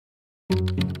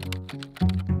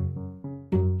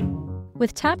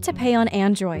With Tap to Pay on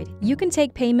Android, you can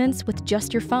take payments with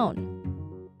just your phone.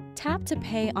 Tap to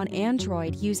Pay on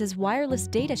Android uses wireless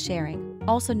data sharing,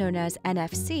 also known as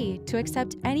NFC, to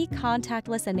accept any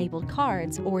contactless-enabled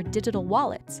cards or digital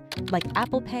wallets, like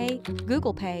Apple Pay,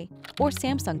 Google Pay, or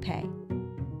Samsung Pay.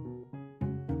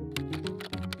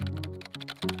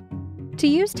 To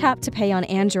use Tap to Pay on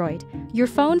Android, your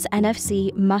phone's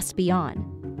NFC must be on.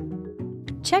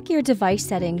 Check your device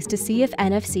settings to see if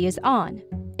NFC is on.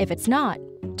 If it's not,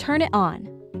 turn it on.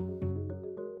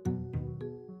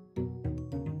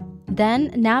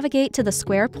 Then navigate to the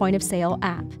Square Point of Sale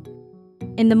app.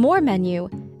 In the More menu,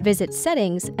 visit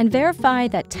Settings and verify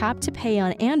that Tap to Pay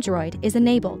on Android is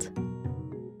enabled.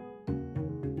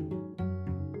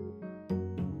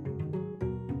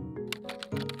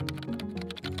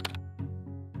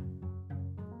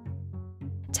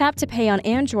 Tap to Pay on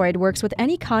Android works with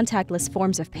any contactless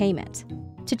forms of payment.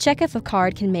 To check if a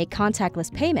card can make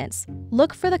contactless payments,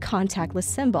 look for the contactless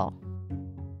symbol.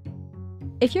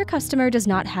 If your customer does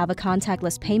not have a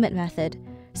contactless payment method,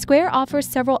 Square offers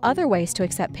several other ways to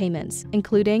accept payments,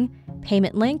 including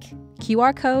payment link,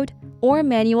 QR code, or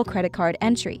manual credit card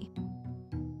entry.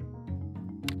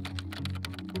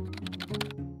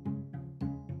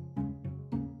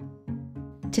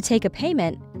 To take a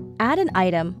payment, add an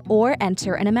item or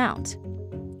enter an amount.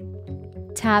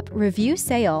 Tap Review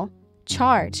Sale,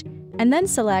 Charge, and then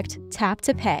select Tap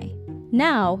to Pay.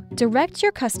 Now, direct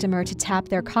your customer to tap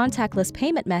their contactless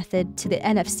payment method to the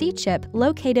NFC chip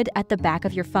located at the back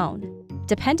of your phone.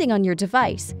 Depending on your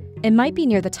device, it might be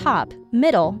near the top,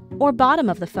 middle, or bottom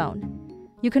of the phone.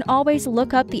 You can always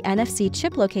look up the NFC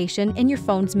chip location in your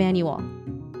phone's manual.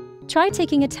 Try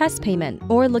taking a test payment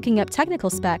or looking up technical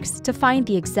specs to find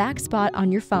the exact spot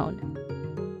on your phone.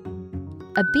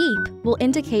 A beep will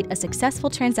indicate a successful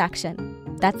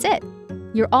transaction. That's it!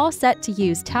 You're all set to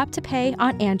use Tap to Pay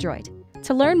on Android.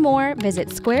 To learn more, visit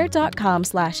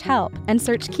square.com/help and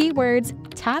search keywords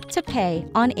Tap to Pay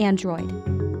on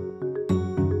Android.